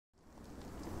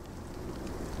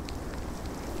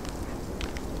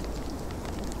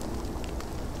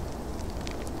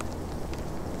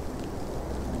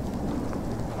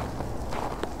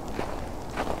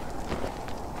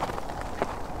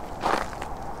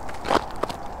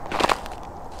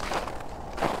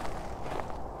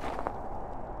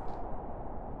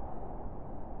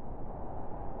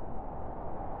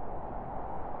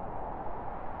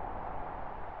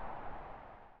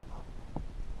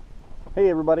Hey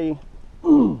everybody.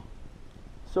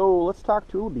 So let's talk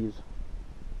Tulibees.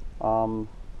 I'm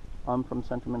from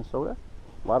central Minnesota.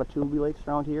 A lot of Tulliebee lakes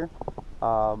around here.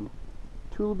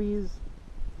 Tulibees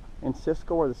and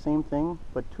Cisco are the same thing,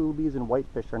 but Tulibees and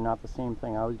whitefish are not the same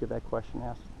thing. I always get that question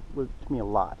asked to me a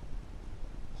lot.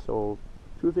 So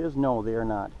truth is, no, they are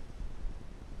not.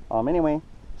 Anyway,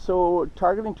 so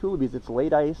targeting Tulibees, it's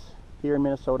late ice here in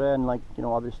Minnesota and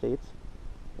other states.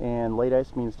 And late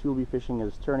ice means Tuliebee fishing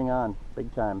is turning on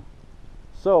big time.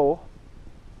 So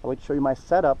I'd like to show you my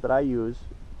setup that I use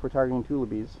for targeting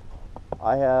Tulibees.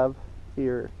 I have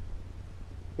here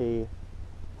a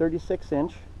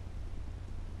 36-inch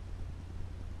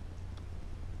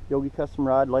Yogi custom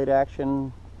rod, light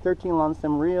action, 13 long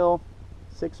stem reel,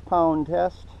 6-pound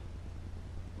test,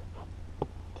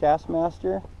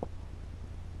 Castmaster,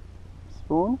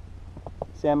 spoon,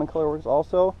 salmon color works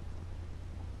also,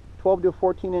 12 to a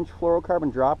 14-inch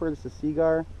fluorocarbon dropper, this is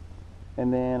Seagar,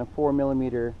 and then a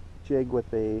 4mm jig with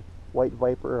a white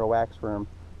viper or a waxworm.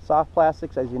 Soft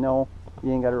plastics, as you know,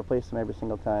 you ain't got to replace them every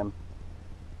single time.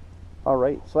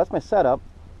 Alright, so that's my setup,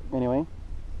 anyway.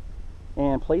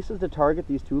 And places to target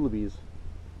these Tulibees.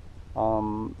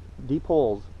 Deep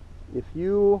holes. If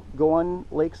you go on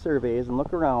lake surveys and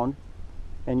look around,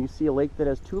 and you see a lake that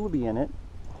has Tuliebee in it,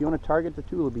 if you want to target the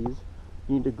Tulibees,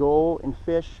 you need to go and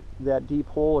fish that deep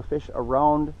hole or fish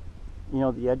around,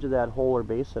 the edge of that hole or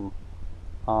basin.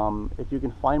 If you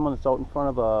can find one that's out in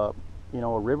front of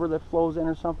a river that flows in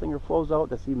or something or flows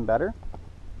out, that's even better.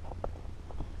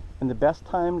 And the best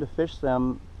time to fish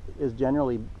them is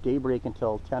generally daybreak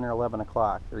until 10 or 11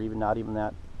 o'clock, or even not even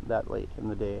that late in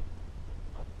the day.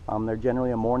 They're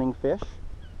generally a morning fish,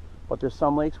 but there's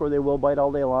some lakes where they will bite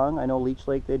all day long. I know Leech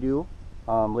Lake they do,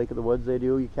 Lake of the Woods they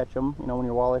do. You catch them, when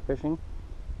you're walleye fishing.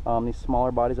 These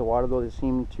smaller bodies of water, though, they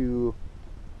seem to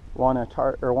want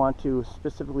to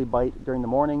specifically bite during the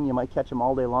morning. You might catch them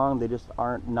all day long. They just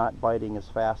aren't not biting as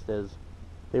fast as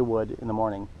they would in the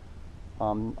morning.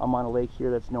 I'm on a lake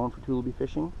here that's known for Tuliebee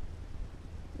fishing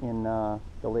in the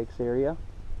lakes area,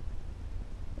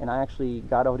 and I actually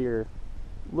got out here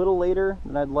a little later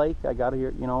than I'd like. I got here,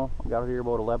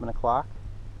 about 11 o'clock.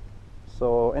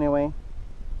 So anyway,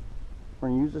 we're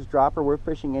gonna use this dropper. We're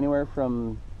fishing anywhere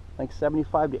from like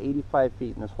 75 to 85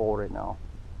 feet in this hole right now.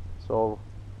 So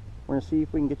we're gonna see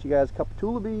if we can get you guys a couple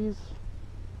Tulibees.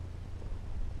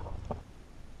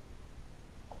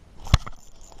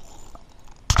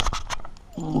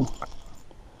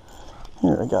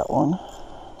 Here, I got one.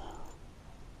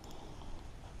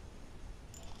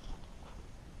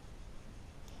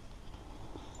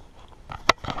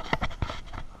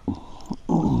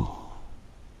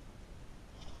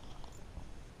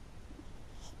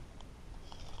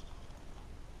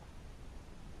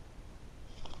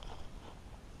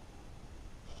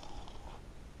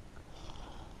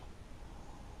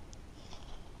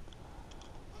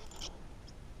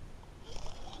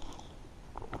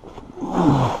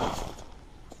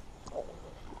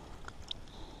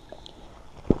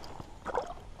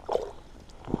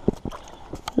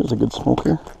 Here's a good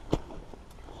smoker.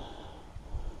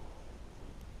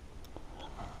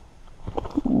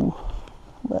 Ooh,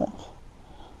 back.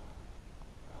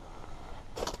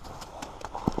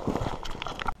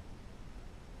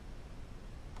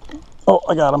 Oh,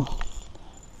 I got him.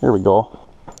 Here we go.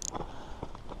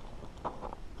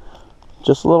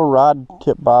 Just a little rod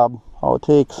tip bob, all it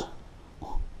takes.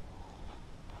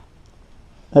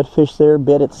 That fish there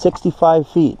bit at 65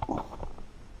 feet.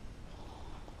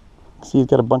 See, he's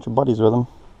got a bunch of buddies with him.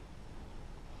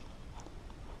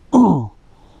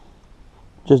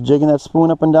 Just jigging that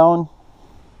spoon up and down,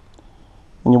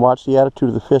 and you watch the attitude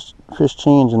of the fish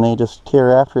change, and they just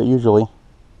tear after it usually.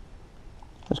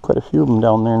 There's quite a few of them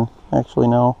down there actually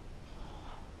now.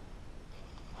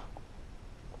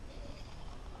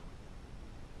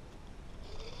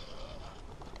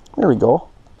 There we go.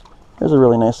 There's a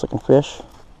really nice looking fish.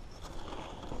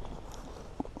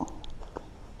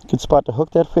 Good spot to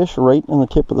hook that fish, right in the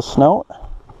tip of the snout.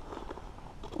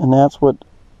 And that's what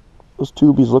those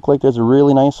Tulibees look like. There's a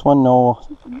really nice one, no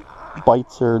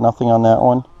bites or nothing on that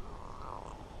one.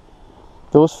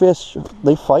 Those fish,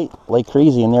 they fight like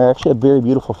crazy, and they're actually a very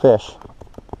beautiful fish.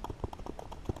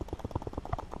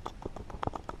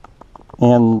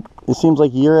 And it seems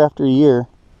like year after year,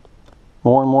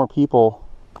 more and more people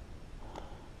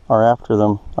are after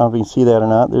them. I don't know if you can see that or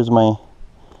not. There's my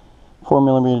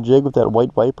 4mm jig with that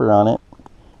white viper on it.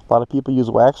 A lot of people use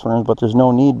waxworms, but there's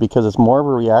no need because it's more of a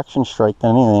reaction strike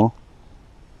than anything.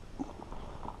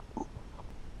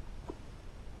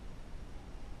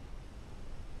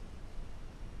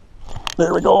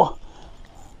 There we go.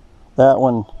 That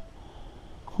one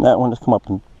That one just come up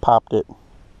and popped it.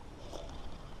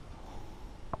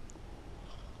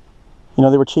 You know,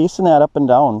 they were chasing that up and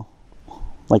down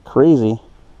like crazy.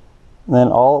 And then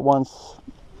all at once,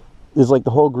 it's like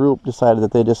the whole group decided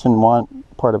that they just didn't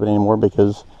want part of it anymore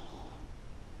because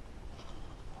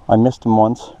I missed them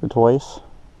once or twice.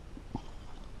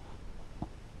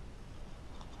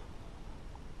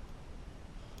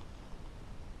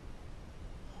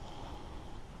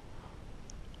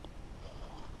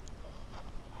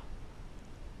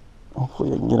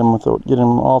 Hopefully I can get them without getting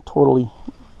them all totally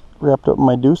wrapped up in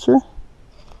my deucer.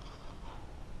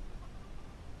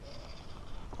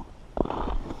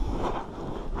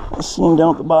 I see him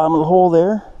down at the bottom of the hole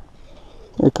there.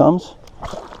 Here it comes.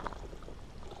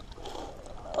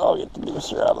 I'll get the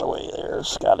deucer out of the way there,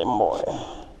 Scotty boy.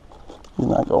 He's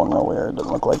not going nowhere, it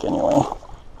doesn't look like anyway.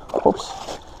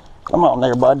 Oops. Come on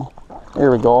there, bud.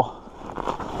 There we go.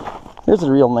 There's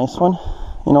a real nice one,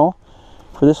 you know,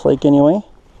 for this lake anyway.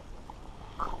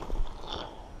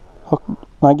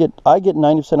 I get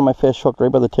 90% of my fish hooked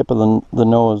right by the tip of the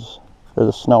nose, or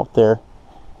the snout there.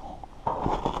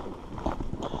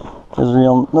 There's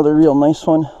another real nice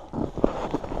one.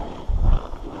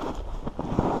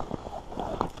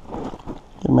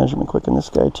 Get a measurement quick on this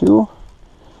guy too.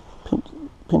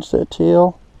 Pinch that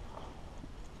tail.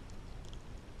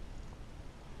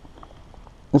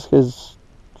 This guy's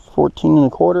 14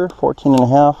 1/4, 14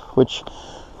 1/2, which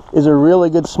is a really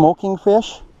good smoking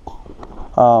fish.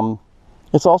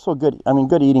 It's also good,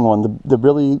 good eating one. The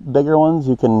really bigger ones,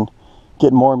 you can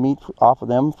get more meat off of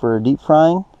them for deep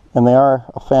frying, and they are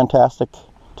a fantastic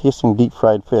tasting deep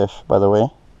fried fish, by the way.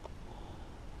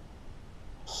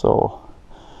 So,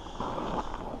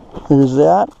 there's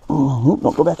that. Don't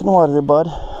go back in the water there, bud.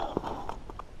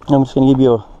 I'm just going to give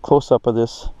you a close-up of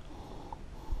this.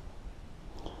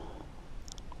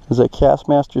 There's a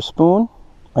Castmaster spoon.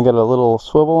 I got a little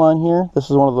swivel on here. This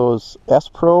is one of those S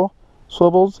Pro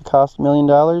swivels. It cost $1 million,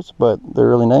 but they're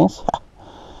really nice.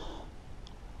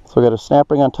 So I got a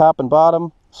snap ring on top and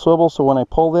bottom, swivel, so when I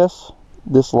pull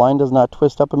this line does not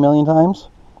twist up 1,000,000 times.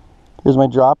 Here's my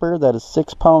dropper. That is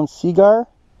 6-pound Seagar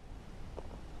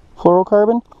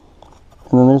fluorocarbon.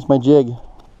 And then there's my jig.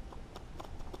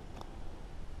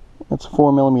 It's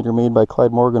 4mm made by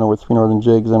Clyde Morgan over 3 Northern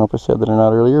Jigs. I don't know if I said that or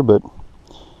not earlier, but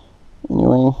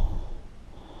anyway.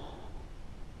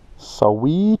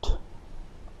 Sweet.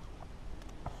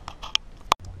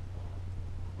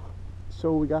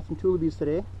 So we got some Tulibees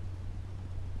today.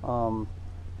 So I'm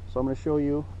going to show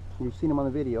you. You've seen them on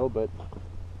the video, but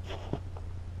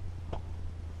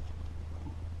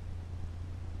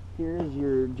here's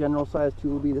your general size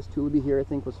Tuliebee. This Tuliebee here I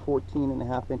think was 14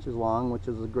 1/2 inches long, which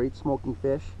is a great smoking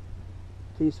fish.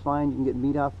 Tastes fine. You can get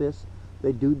meat off this.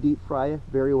 They do deep fry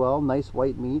very well. Nice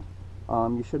white meat.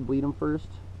 You should bleed them first.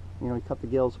 You know, you cut the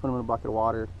gills, put them in a bucket of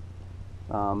water.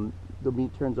 The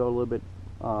meat turns out a little bit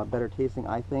better tasting,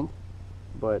 I think.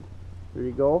 But there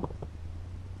you go.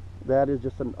 That is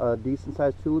just a decent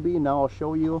sized Tuliebee. Now I'll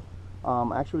show you.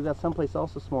 Actually, was at someplace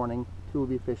else this morning,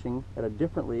 Tuliebee fishing at a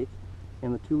different lake,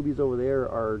 and the Tulibees over there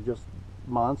are just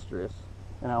monstrous.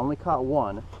 And I only caught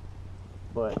one,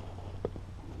 but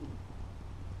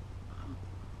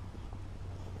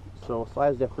so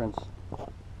size difference.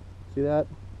 See that?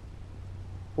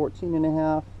 14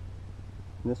 1/2.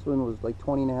 And this one was like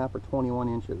 20 1/2 or 21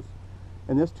 inches.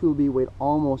 And this Tuliebee weighed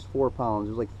almost 4 pounds. It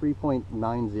was like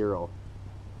 3.90.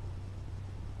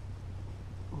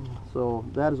 So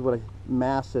that is what a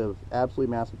massive,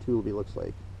 absolutely massive Tuliebee looks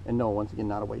like. And no, once again,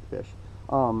 not a whitefish.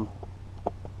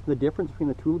 The difference between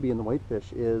the Tuliebee and the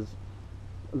whitefish is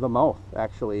the mouth,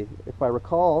 actually. If I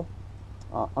recall,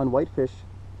 on whitefish,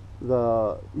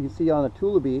 you can see on the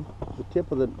Tuliebee, the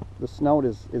tip of the snout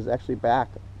is actually back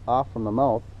off from the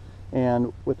mouth.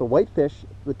 And with the whitefish,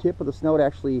 the tip of the snout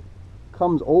actually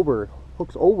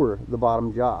hooks over the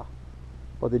bottom jaw.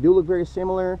 But they do look very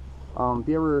similar. If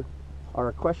you ever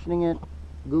are questioning it,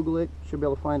 Google it, should be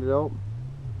able to find it out.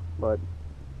 But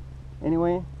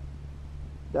anyway,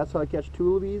 that's how I catch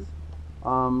Tulibees.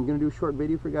 I'm going to do a short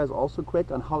video for you guys also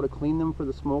quick on how to clean them for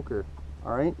the smoker.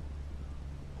 Alright,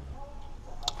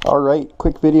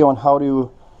 quick video on how to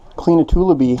clean a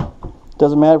Tuliebee.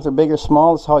 Doesn't matter if they're big or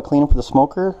small, this is how I clean them for the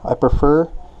smoker. I prefer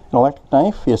an electric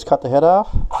knife. You just cut the head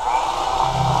off.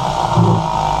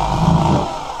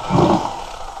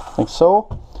 Like so.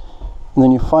 And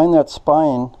then you find that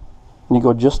spine and you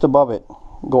go just above it.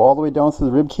 Go all the way down through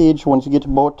the rib cage. Once you get to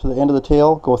about to the end of the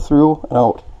tail, go through and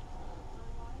out.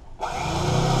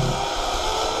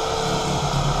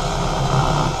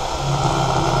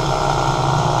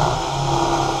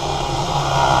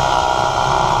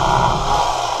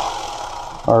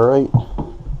 Alright.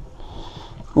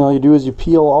 And all you do is you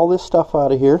peel all this stuff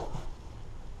out of here.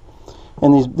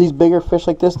 And these bigger fish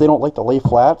like this, they don't like to lay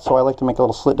flat, so I like to make a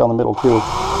little slit down the middle too.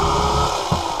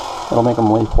 It'll make them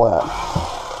lay flat.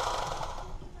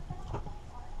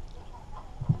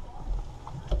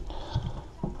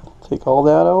 Take all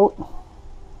that out,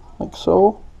 like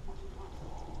so.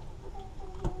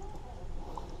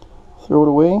 Throw it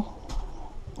away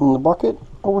in the bucket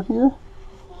over here.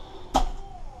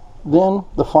 Then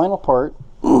the final part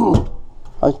I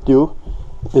like to do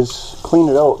is clean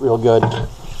it out real good.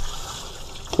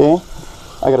 Okay,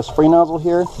 I got a spray nozzle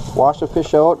here. Wash the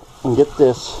fish out and get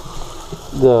this,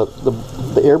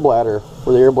 the air bladder,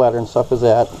 where the air bladder and stuff is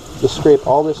at. Just scrape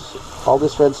all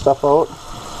this red stuff out.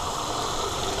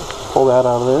 Pull that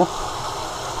out of there.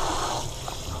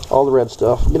 All the red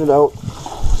stuff. Get it out.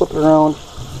 Flip it around.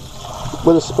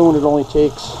 With a spoon, it only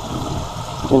takes,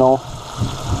 you know,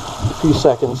 a few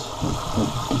seconds,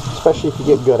 especially if you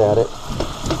get good at it.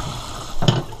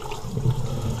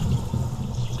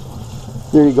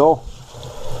 There you go.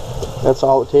 That's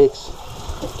all it takes.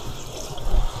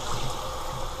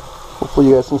 Hopefully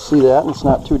you guys can see that and it's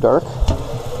not too dark.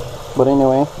 But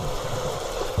anyway,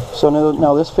 so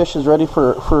now this fish is ready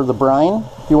for the brine.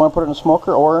 You want to put it in a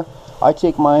smoker, or I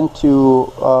take mine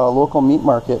to a local meat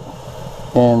market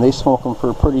and they smoke them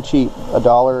for pretty cheap, $1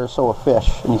 or so a fish,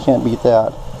 and you can't beat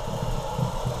that.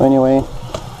 Anyway,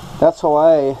 that's how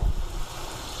I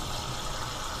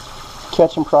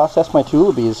catch and process my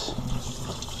Tulibees.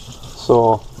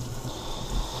 So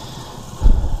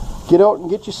get out and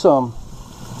get you some.